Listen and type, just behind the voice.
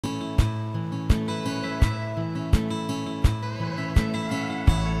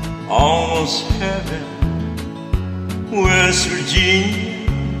almost heaven. West Virginia,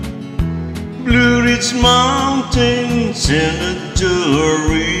 Blue Ridge Mountains and the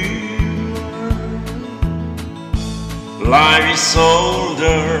River. Life is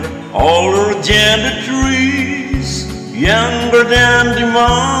older than the trees, younger than the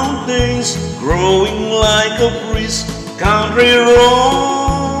mountains, growing like a breeze. Country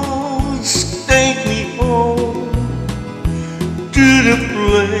roads take me home to the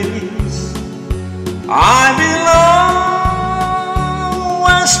place I belong.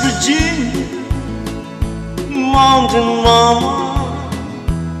 West Virginia, mountain mama,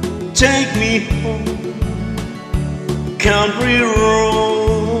 take me home. Country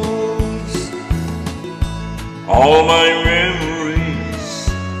roads, all my memories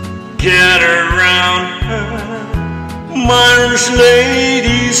gather round her. Myers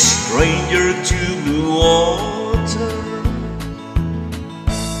lady, stranger to blue water,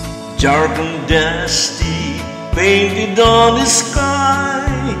 dark and dusty, painted on the sky.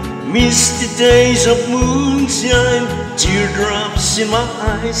 Misty days of moonshine, teardrops in my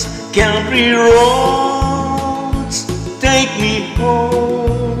eyes. Country roads, take me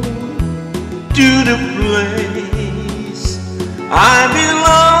home to the place I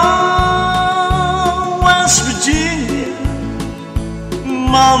belong. West Virginia,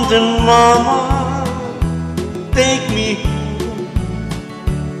 mountain mama, take me home.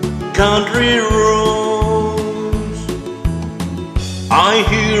 Country roads, I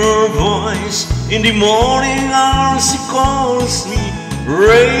hear her voice in the morning hours. She calls me.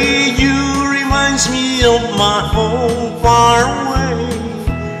 Ray, you reminds me of my home far away.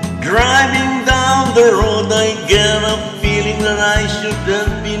 Driving down the road, I get a feeling that I should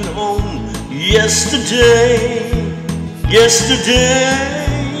have been home yesterday.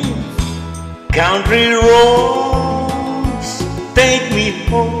 Country roads, take me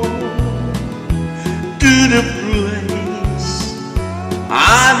home to the place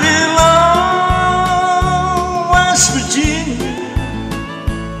I belong. West Virginia,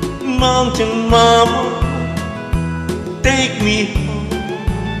 mountain mama, take me home.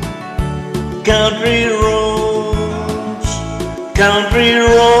 Country roads,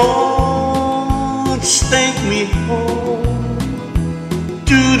 take me home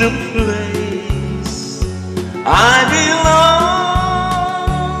to the place I belong.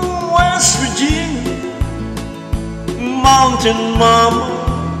 West Virginia, mountain mama,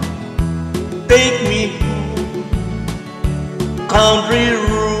 take me home. Country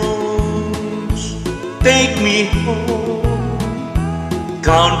roads, take me home.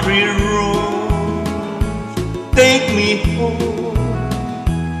 Country roads, take me home.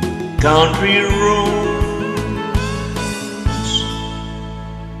 Country roads.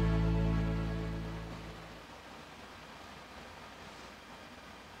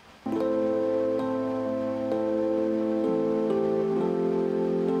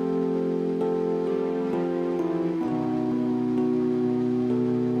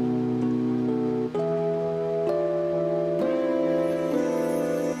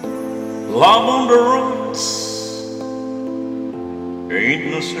 Love on the rocks ain't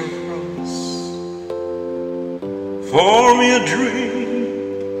no surprise. Form me a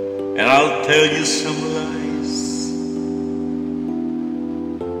dream and I'll tell you some lies.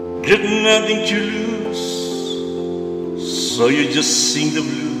 Got nothing to lose, so you just sing the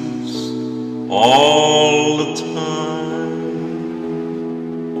blues all the time.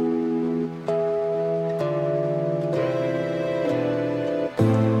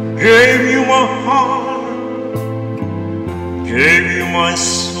 Gave you my heart, gave you my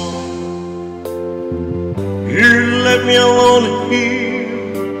soul. You left me alone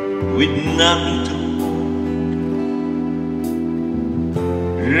here with nothing to hold.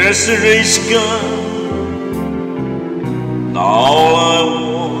 Yesterday's gone, all I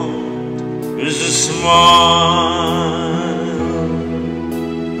want is a smile.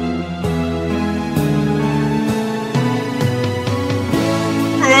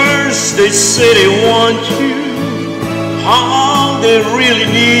 They say they want you, how they really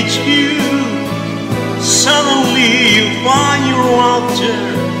need you. Suddenly you find you're out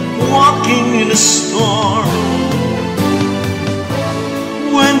there walking in a storm.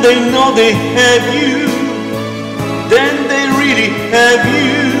 When they know they have you, then they really have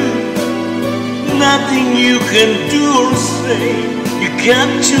you. Nothing you can do or say, you got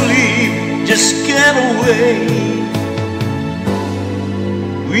to leave, just get away.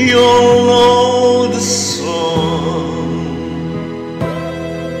 We all know the song.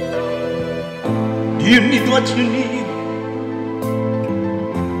 You need what you need.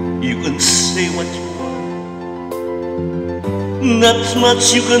 You can say what you want. Not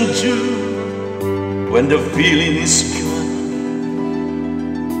much you can do when the feeling is gone.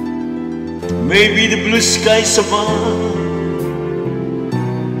 Maybe the blue skies above,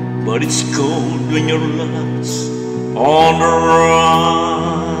 but it's cold when you're lost on the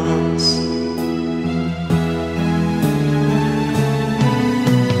rocks.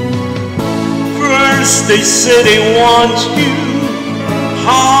 First they say they want you,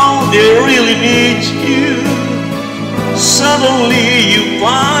 how they really need you. Suddenly you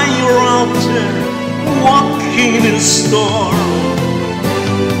find you're out there walking in a storm.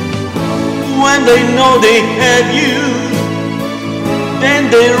 When they know they had you, then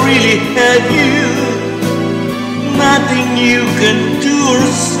they really had you. Nothing you can do or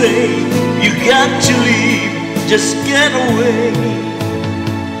say, you got to leave, just get away.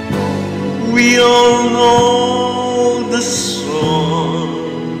 We all know the song.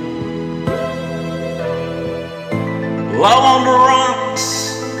 Love on the rocks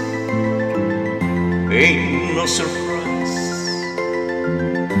ain't no surprise.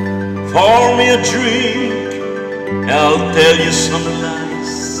 Pour me a drink, I'll tell you some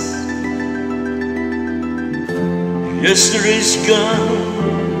lies. Yesterday's gone,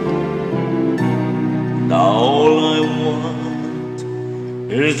 now all I want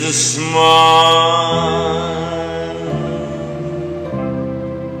is a smile.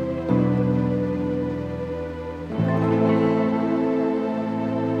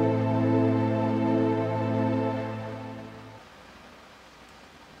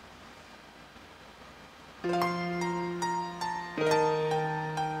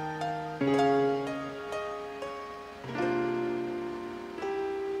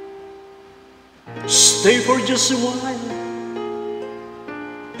 Stay for just a while.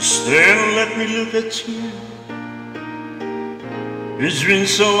 Stay and let me look at you. It's been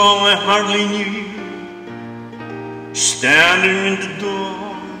so long I hardly knew you. Standing in the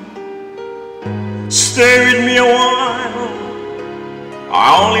door, stay with me a while. I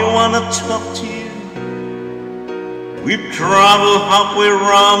only want to talk to you. We've traveled halfway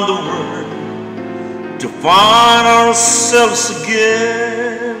around the world to find ourselves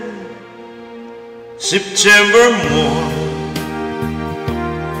again. September morn,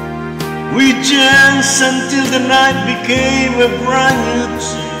 we danced until the night became a brand new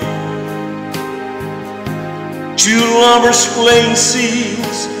day. Two lovers playing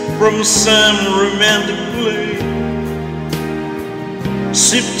scenes from some romantic play.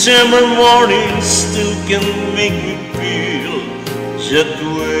 September morning still can make me feel that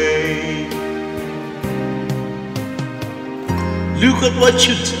way. Look at what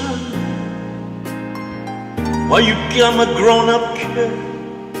you've done. Why you become a grown-up kid?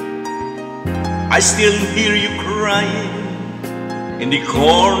 I still hear you crying in the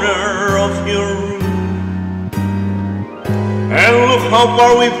corner of your room. And look how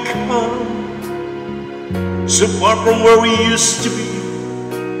far we've come, so far from where we used to be,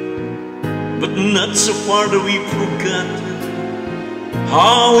 but not so far that we've forgotten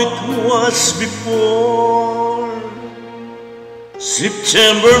how it was before.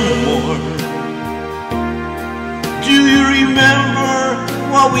 September morn, do you remember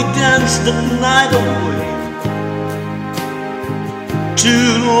while we danced the night away?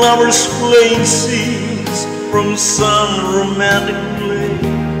 Two lovers playing scenes from some romantic play.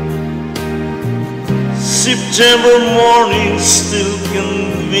 September morning still can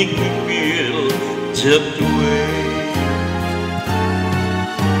make me feel that way.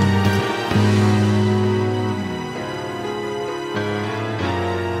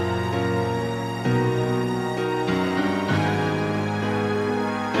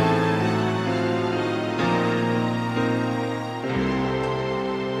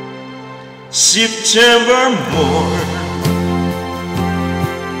 September morn,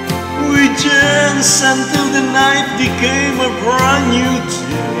 we danced until the night became a brand new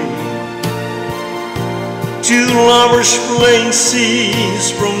day. Two lovers playing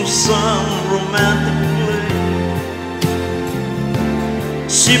scenes from some romantic play.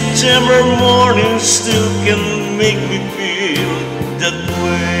 September morning still can make me feel that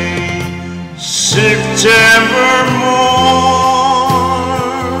way. September morn,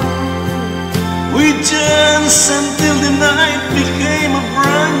 we danced until the night became a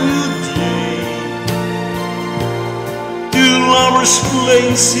brand new day. Two lovers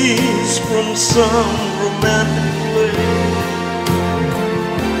playing scenes from some romantic play.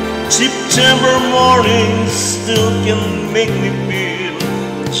 September morning still can make me feel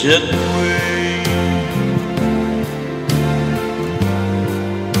that way.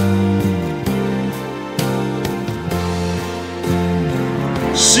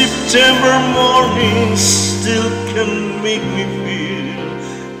 September morning still can make me feel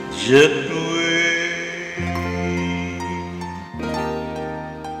just